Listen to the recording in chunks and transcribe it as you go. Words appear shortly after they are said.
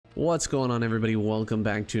What's going on, everybody? Welcome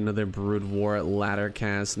back to another Brood War ladder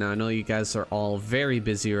cast. Now, I know you guys are all very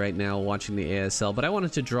busy right now watching the ASL, but I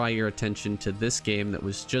wanted to draw your attention to this game that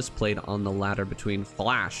was just played on the ladder between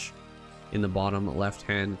Flash in the bottom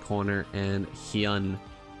left-hand corner and Hyun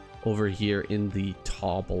over here in the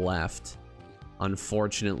top left.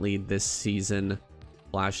 Unfortunately, this season,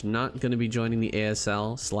 Flash not going to be joining the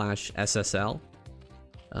ASL/SSL.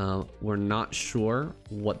 We're not sure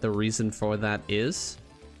what the reason for that is,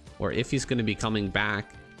 or if he's going to be coming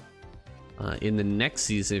back in the next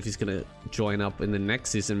season. If he's going to join up in the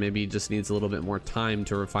next season, maybe he just needs a little bit more time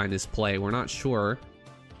to refine his play. We're not sure.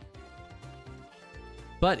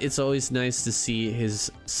 But it's always nice to see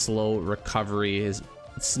his slow recovery.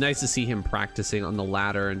 It's nice to see him practicing on the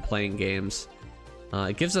ladder and playing games.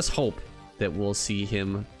 It gives us hope that we'll see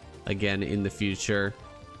him again in the future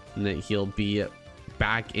and that he'll be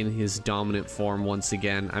back in his dominant form once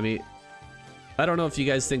again. I mean, I don't know if you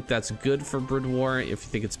guys think that's good for Brood War, if you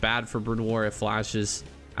think it's bad for Brood War if Flash is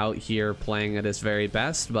out here playing at his very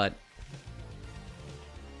best, but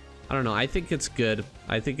I don't know. I think it's good.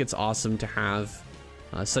 I think it's awesome to have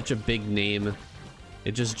such a big name.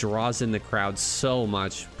 It just draws in the crowd so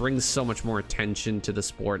much, brings so much more attention to the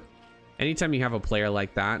sport. Anytime you have a player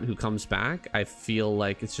like that who comes back, I feel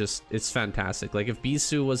like it's fantastic. Like if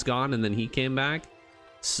Bisu was gone and then he came back,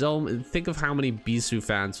 so think of how many Bisu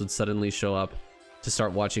fans would suddenly show up to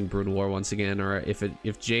start watching Brood War once again. Or if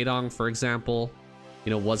Jaedong, for example,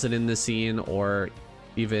 you know, wasn't in the scene, or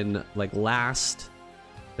even like Last.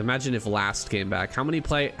 Imagine if Last came back. How many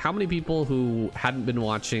people who hadn't been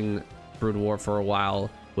watching Brood War for a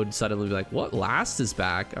while would suddenly be like, "What? Last is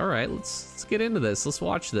back? All right, let's get into this. Let's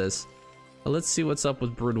watch this. Let's see what's up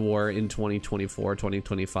with Brood War in 2024,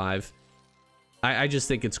 2025." I just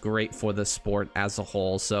think it's great for the sport as a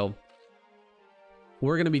whole. So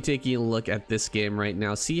we're going to be taking a look at this game right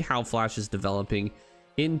now, see how Flash is developing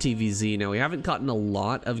in TVZ. Now, we haven't gotten a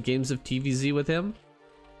lot of games of TVZ with him,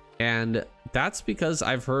 and that's because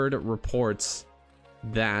I've heard reports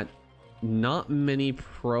that not many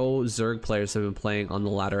pro Zerg players have been playing on the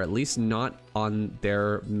ladder, at least not on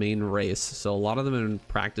their main race. So a lot of them have been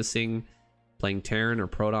practicing playing Terran or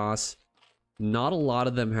Protoss. Not a lot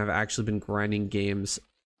of them have actually been grinding games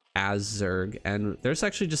as Zerg, and there's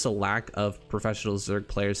actually just a lack of professional Zerg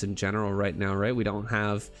players in general right now, right? We don't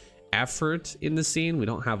have Effort in the scene, we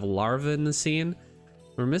don't have Larva in the scene.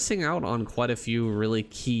 We're missing out on quite a few really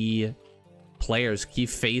key players, key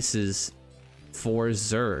faces for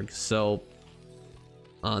Zerg. So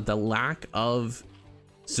the lack of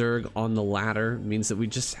Zerg on the ladder means that we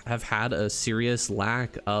just have had a serious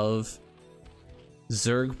lack of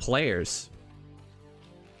Zerg players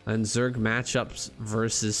and Zerg matchups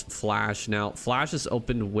versus Flash. Now, Flash has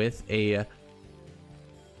opened with a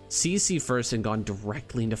CC first and gone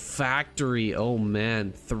directly into Factory. Oh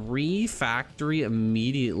man, 3 Factory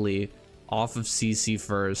immediately off of CC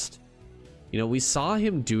first. You know, we saw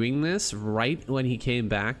him doing this right when he came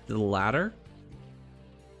back to the ladder.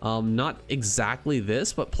 Not exactly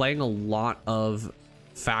this, but playing a lot of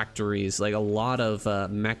factories, like a lot of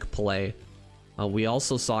mech play. We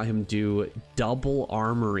also saw him do double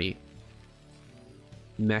armory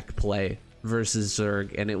mech play versus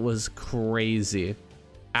Zerg, and it was crazy,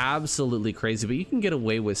 absolutely crazy. But you can get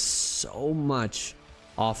away with so much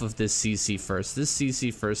off of this CC first. This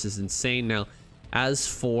CC first is insane. Now, as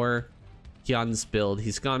for Hyun's build,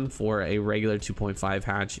 he's gone for a regular 2.5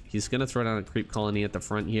 hatch. He's gonna throw down a creep colony at the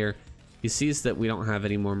front here. He sees that we don't have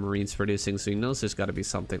any more Marines producing, so he knows there's got to be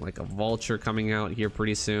something like a Vulture coming out here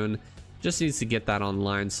pretty soon. Just needs to get that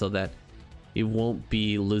online so that he won't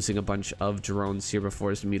be losing a bunch of drones here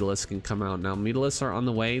before his Mutalisks can come out. Now, Mutalisks are on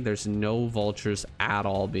the way. There's no Vultures at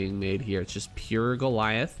all being made here. It's just pure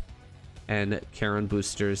Goliath, and Charon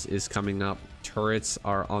boosters is coming up. Turrets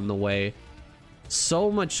are on the way.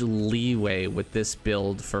 So much leeway with this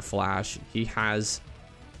build for Flash. He has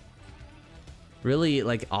really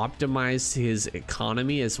like optimized his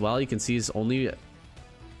economy as well. You can see he's only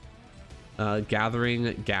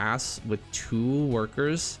gathering gas with 2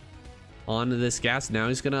 workers on this gas. Now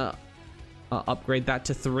he's gonna upgrade that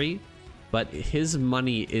to 3, but his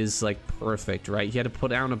money is like perfect, right? He had to put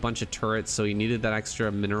down a bunch of turrets, so he needed that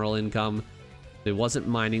extra mineral income. He wasn't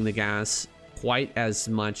mining the gas quite as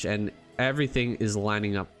much, and everything is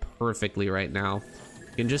lining up perfectly right now.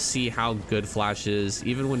 You can just see how good Flash is,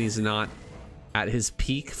 even when he's not at his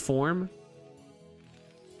peak form.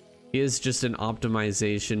 He is just an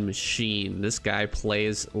optimization machine. This guy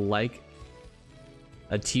plays like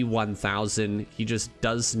a T1000. He just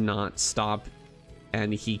does not stop,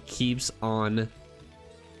 and he keeps on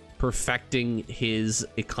perfecting his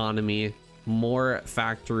economy More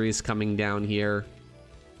factories coming down here.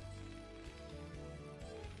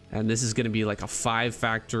 And this is going to be like a 5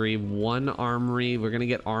 factory, 1 armory. We're going to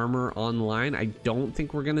get armor online. I don't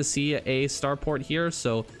think we're going to see a starport here.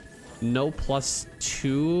 So no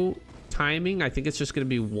 +2 timing. I think it's just going to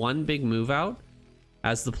be 1 big move out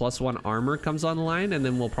as the +1 armor comes online. And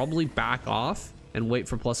then we'll probably back off and wait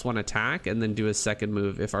for +1 attack and then do a second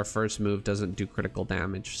move if our first move doesn't do critical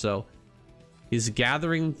damage. So he's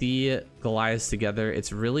gathering the Goliaths together.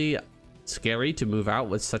 It's really scary to move out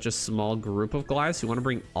with such a small group of Goliaths. You want to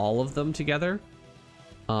bring all of them together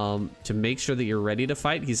to make sure that you're ready to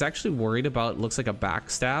fight. He's actually worried about, looks like a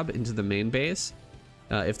backstab into the main base.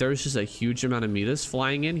 If there was just a huge amount of mutas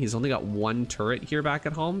flying in, he's only got 1 turret here back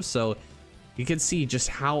at home. So you can see just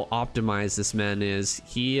how optimized this man is.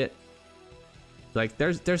 He, like,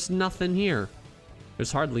 there's nothing here.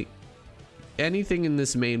 There's hardly anything in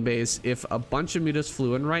this main base. If a bunch of mutas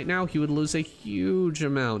flew in right now, he would lose a huge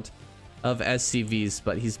amount of SCVs,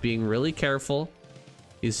 but he's being really careful.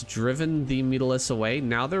 He's driven the mutalists away.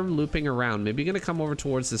 Now they're looping around, maybe gonna come over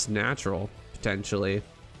towards this natural potentially.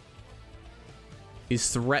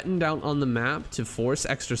 He's threatened out on the map to force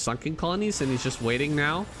extra sunken colonies, and he's just waiting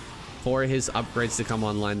now for his upgrades to come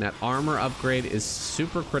online. That armor upgrade is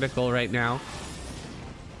super critical right now.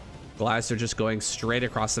 Goliaths are just going straight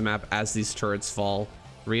across the map as these turrets fall.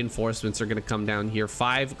 Reinforcements are going to come down here.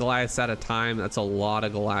 5 Goliaths at a time. That's a lot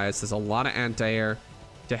of Goliaths. There's a lot of anti-air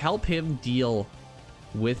to help him deal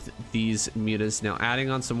with these mutas. Now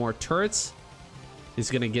adding on some more turrets.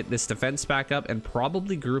 He's going to get this defense back up and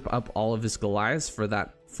probably group up all of his Goliaths for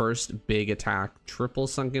that first big attack. Triple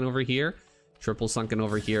sunken over here. Triple sunken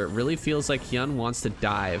over here. It really feels like Hyun wants to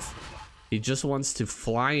dive. He just wants to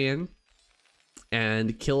fly in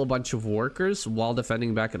and kill a bunch of workers while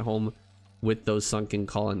defending back at home with those sunken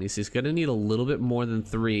colonies. He's going to need a little bit more than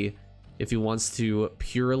 3 if he wants to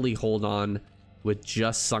purely hold on with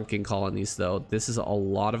just sunken colonies, though. This is a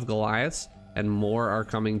lot of Goliaths, and more are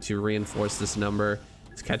coming to reinforce this number.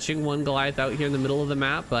 He's catching 1 Goliath out here in the middle of the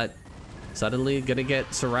map, but suddenly gonna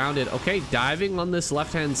get surrounded. Okay, diving on this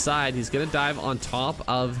left-hand side. He's gonna dive on top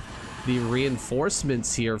of the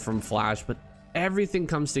reinforcements here from Flash, but everything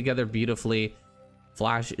comes together beautifully.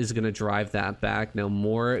 Flash is going to drive that back. Now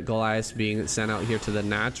more Goliaths being sent out here to the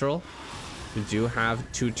natural. We do have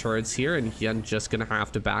 2 turrets here, and Hyun just going to have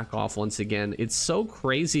to back off once again. It's so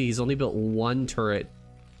crazy. He's only built 1 turret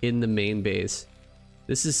in the main base.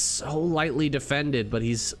 This is so lightly defended, but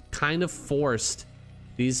he's kind of forced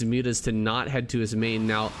these mutas to not head to his main.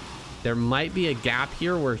 Now, there might be a gap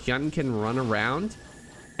here where Hyun can run around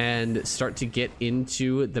and start to get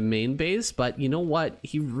into the main base, but you know what?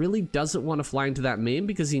 He really doesn't want to fly into that main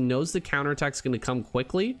because he knows the counterattack's going to come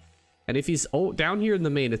quickly. And if he's down here in the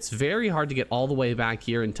main, it's very hard to get all the way back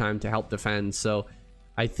here in time to help defend. So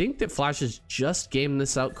I think that Flash has just gamed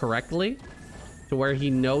this out correctly to where he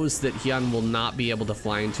knows that Hyun will not be able to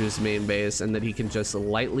fly into his main base and that he can just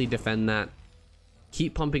lightly defend that,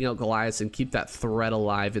 keep pumping out Goliaths, and keep that threat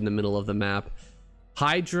alive in the middle of the map.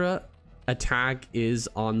 Hydra attack is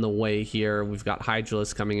on the way here. We've got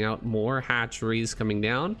Hydralisks coming out, more hatcheries coming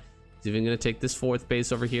down. He's even going to take this 4th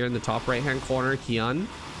base over here in the top right hand corner. Hyun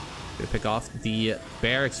gonna pick off the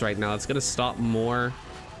barracks right now. It's going to stop more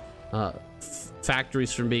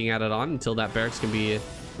factories from being added on until that barracks can be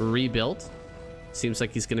rebuilt. Seems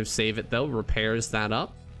like he's going to save it though, repairs that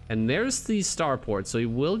up, and there's the starport. So he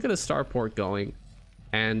will get a starport going,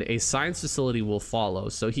 and a science facility will follow.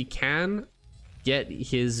 So he can get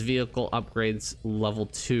his vehicle upgrades level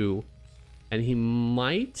 2, and he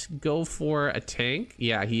might go for a tank.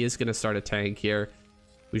 Yeah, he is going to start a tank here.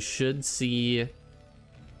 We should see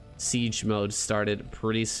siege mode started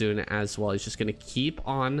pretty soon as well. He's just going to keep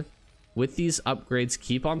on with these upgrades,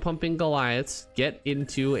 keep on pumping Goliaths, get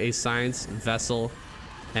into a science vessel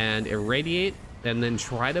and irradiate, and then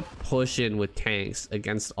try to push in with tanks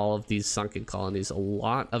against all of these sunken colonies. A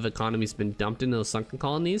lot of economy's been dumped into those sunken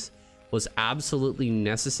colonies. Was absolutely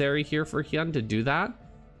necessary here for Hyun to do that,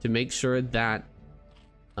 to make sure that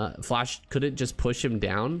Flash couldn't just push him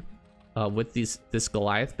down with this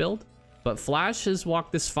Goliath build. But Flash has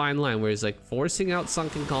walked this fine line where he's like forcing out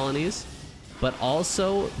sunken colonies, but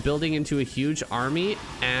also building into a huge army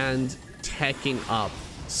and teching up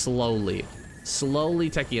slowly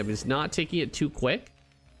teching up. He's not taking it too quick.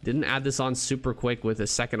 Didn't add this on super quick with a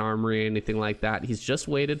second armory or anything like that. He's just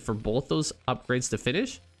waited for both those upgrades to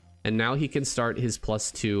finish, and now he can start his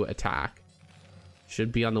 +2 attack.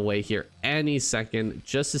 Should be on the way here any second,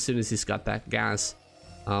 just as soon as he's got that gas.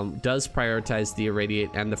 Does prioritize the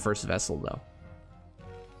irradiate and the first vessel though.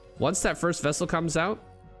 Once that first vessel comes out,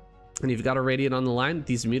 and you've got a Radiant on the line,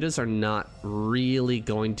 these mutas are not really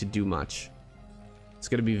going to do much. It's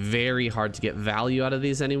going to be very hard to get value out of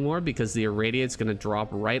these anymore because the Irradiate's going to drop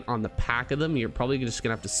right on the pack of them. You're probably just going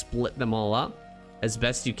to have to split them all up as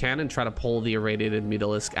best you can and try to pull the Irradiated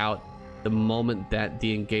Mutalisk out the moment that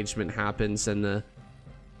the engagement happens and the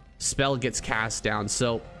spell gets cast down.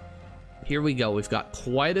 So here we go. We've got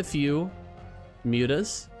quite a few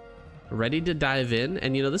mutas ready to dive in.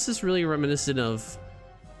 And, you know, this is really reminiscent of,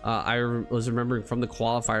 I was remembering from the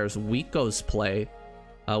qualifiers, Wiko's play.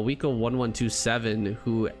 Wiko 1127,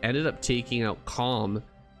 who ended up taking out Calm,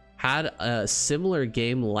 had a similar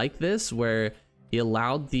game like this where he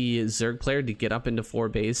allowed the Zerg player to get up into 4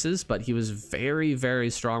 bases, but he was very, very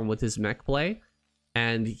strong with his mech play,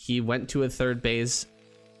 and he went to a 3rd base.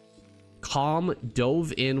 Calm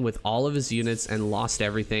dove in with all of his units and lost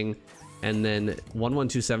everything, and then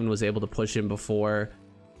 1127 was able to push him before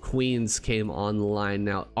Queens came online.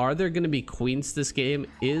 Now, are there going to be Queens this game?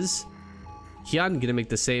 Is Hyun gonna make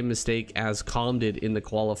the same mistake as Calm did in the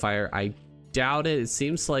qualifier? I doubt it. It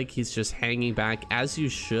seems like he's just hanging back, as you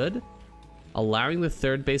should, allowing the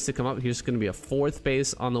 3rd base to come up. Here's gonna be a 4th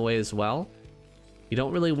base on the way as well. You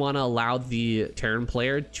don't really want to allow the Terran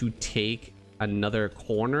player to take another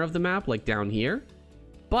corner of the map like down here,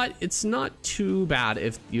 but it's not too bad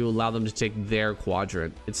if you allow them to take their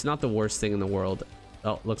quadrant. It's not the worst thing in the world.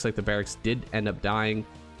 Oh, looks like the barracks did end up dying,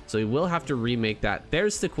 so we will have to remake that.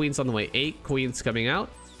 There's the Queens on the way. 8 Queens coming out,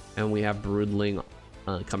 and we have Broodling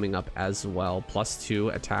coming up as well.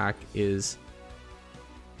 +2 attack is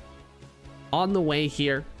on the way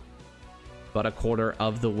here, but a quarter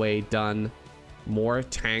of the way done. More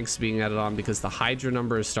tanks being added on because the Hydra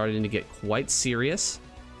number is starting to get quite serious.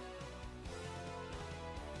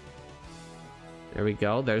 There we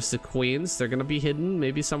go. There's the Queens. They're going to be hidden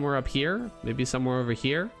maybe somewhere up here, maybe somewhere over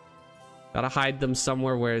here. Gotta hide them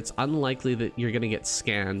somewhere where it's unlikely that you're gonna get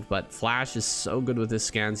scanned, but Flash is so good with his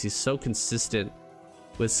scans. He's so consistent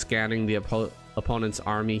with scanning the opponent's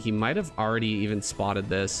army. He might have already even spotted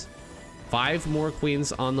this. 5 more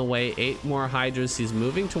Queens on the way, 8 more Hydras. He's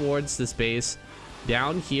moving towards this base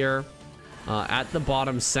down here at the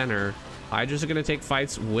bottom center. Hydras are gonna take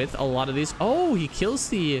fights with a lot of these. Oh, he kills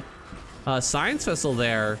the science vessel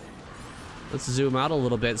there. Let's zoom out a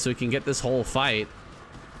little bit so we can get this whole fight.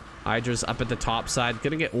 Hydra's up at the top side,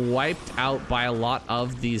 gonna get wiped out by a lot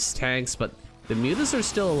of these tanks, but the mutas are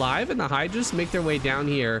still alive, and the Hydras make their way down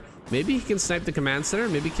here. Maybe he can snipe the command center,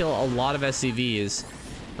 maybe kill a lot of SCVs.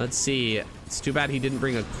 Let's see. It's too bad he didn't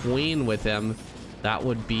bring a queen with him. That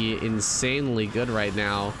would be insanely good right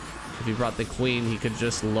now. If he brought the queen, he could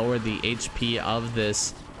just lower the HP of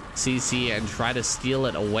this CC and try to steal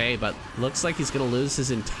it away, but looks like he's gonna lose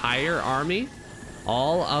his entire army.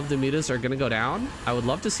 All of the mutas are gonna go down. I would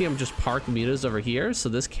love to see him just park mutas over here so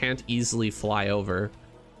this can't easily fly over.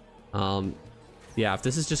 Yeah, if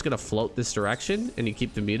this is just gonna float this direction and you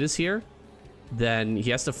keep the mutas here, then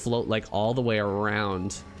he has to float like all the way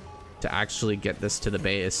around to actually get this to the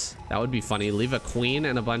base. That would be funny. Leave a queen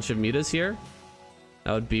and a bunch of mutas here.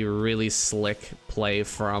 That would be really slick play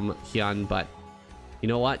from Hyun, but you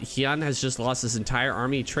know what? Hyun has just lost his entire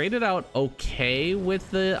army. He traded out okay with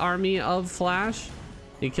the army of Flash.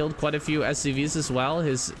 He killed quite a few SCVs as well.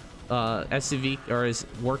 His SCV or his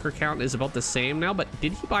worker count is about the same now, but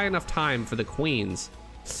did he buy enough time for the Queens?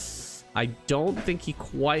 I don't think he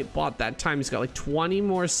quite bought that time. He's got like 20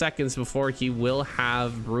 more seconds before he will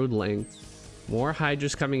have Broodling. More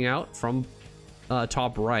Hydras coming out from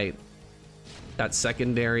top right. That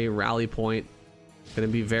secondary rally point gonna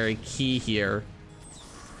be very key here.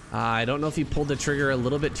 I don't know if he pulled the trigger a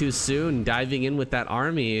little bit too soon, diving in with that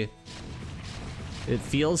army. It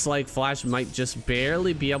feels like Flash might just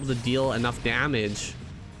barely be able to deal enough damage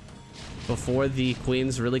before the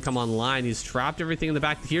Queens really come online. He's trapped everything in the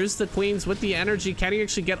back. Here's the Queens with the energy. Can he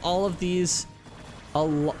actually get all of these? A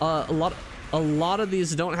lot of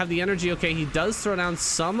these don't have the energy. Okay, he does throw down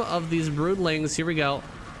some of these Broodlings. Here we go.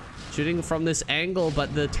 Shooting from this angle,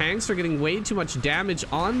 but the tanks are getting way too much damage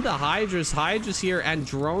on the Hydras. Hydras here, and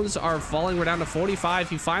drones are falling. We're down to 45.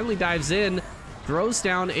 He finally dives in, throws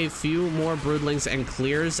down a few more Broodlings, and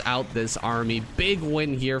clears out this army. Big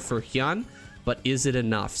win here for Hyun, but is it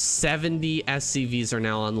enough? 70 SCVs are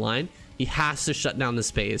now online. He has to shut down the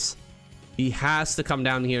space. He has to come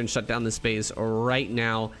down here and shut down the space right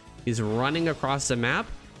now. He's running across the map.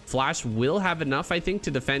 Flash will have enough, I think,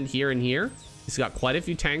 to defend here and here. He's got quite a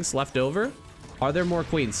few tanks left over. Are there more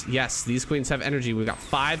Queens? Yes, these Queens have energy. We've got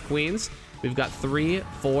 5 Queens. We've got 3,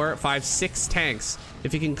 4, 5, 6 tanks.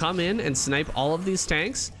 If he can come in and snipe all of these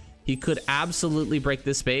tanks, he could absolutely break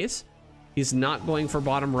this base. He's not going for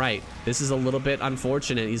bottom right. This is a little bit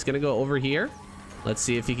unfortunate. He's going to go over here. Let's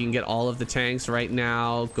see if he can get all of the tanks right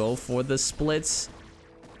now. Go for the splits.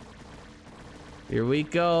 Here we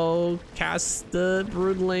go. Cast the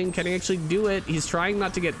Broodling. Can he actually do it? He's trying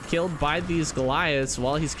not to get killed by these Goliaths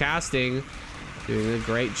while he's casting. Doing a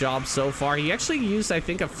great job so far. He actually used, I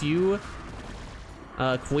think, a few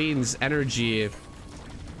Queen's energy.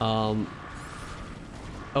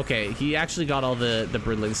 Okay, he actually got all the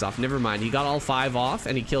Broodlings off. Never mind. He got all 5 off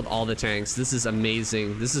and he killed all the tanks. This is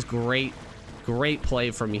amazing. This is great. Great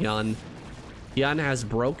play from Hyun. Hyun has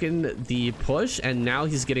broken the push and now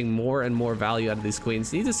he's getting more and more value out of these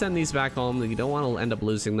queens. Need to send these back home. You don't want to end up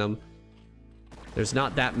losing them. There's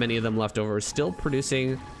not that many of them left over. Still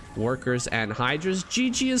producing workers and hydras.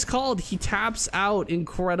 GG is called. He taps out.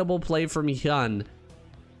 Incredible play from Hyun.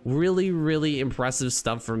 Really, really impressive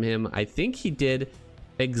stuff from him. I think he did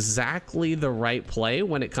exactly the right play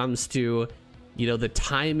when it comes to, you know, the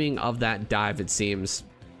timing of that dive, it seems.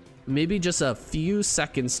 Maybe just a few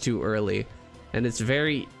seconds too early. And it's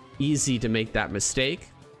very easy to make that mistake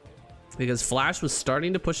because Flash was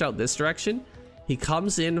starting to push out this direction. He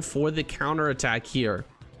comes in for the counterattack here,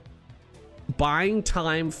 buying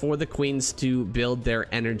time for the queens to build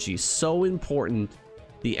their energy. So important,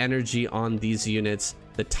 the energy on these units,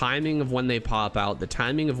 the timing of when they pop out, the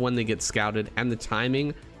timing of when they get scouted, and the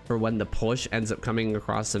timing for when the push ends up coming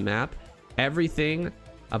across the map. Everything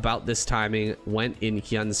about this timing went in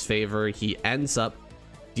Hyun's favor. He ends up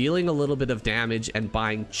dealing a little bit of damage and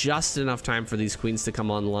buying just enough time for these queens to come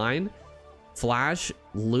online. Flash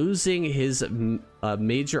losing his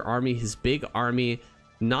major army, his big army,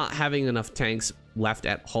 not having enough tanks left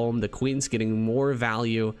at home. The queens getting more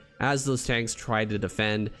value as those tanks try to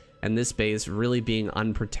defend, and this base really being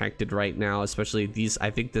unprotected right now, especially these.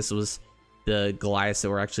 I think this was the Goliaths that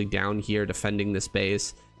were actually down here defending this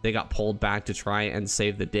base. They got pulled back to try and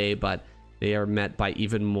save the day, but they are met by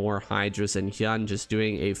even more hydras, and Hyun just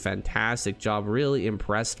doing a fantastic job. Really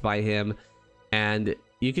impressed by him, and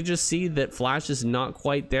you can just see that Flash is not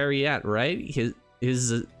quite there yet, right? His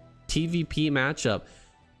TVP matchup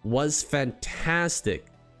was fantastic.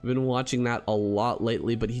 I've been watching that a lot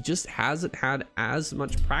lately, but he just hasn't had as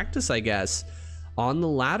much practice, I guess, on the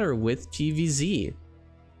ladder with TVZ.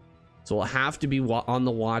 So we'll have to be on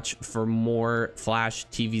the watch for more Flash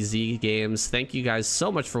TVZ games. Thank you guys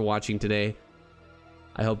so much for watching today.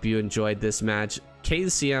 I hope you enjoyed this match.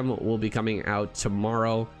 KCM will be coming out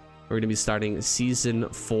tomorrow. We're going to be starting season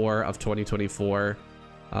 4 of 2024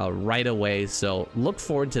 right away. So look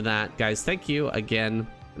forward to that, guys. Thank you again,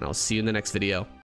 and I'll see you in the next video.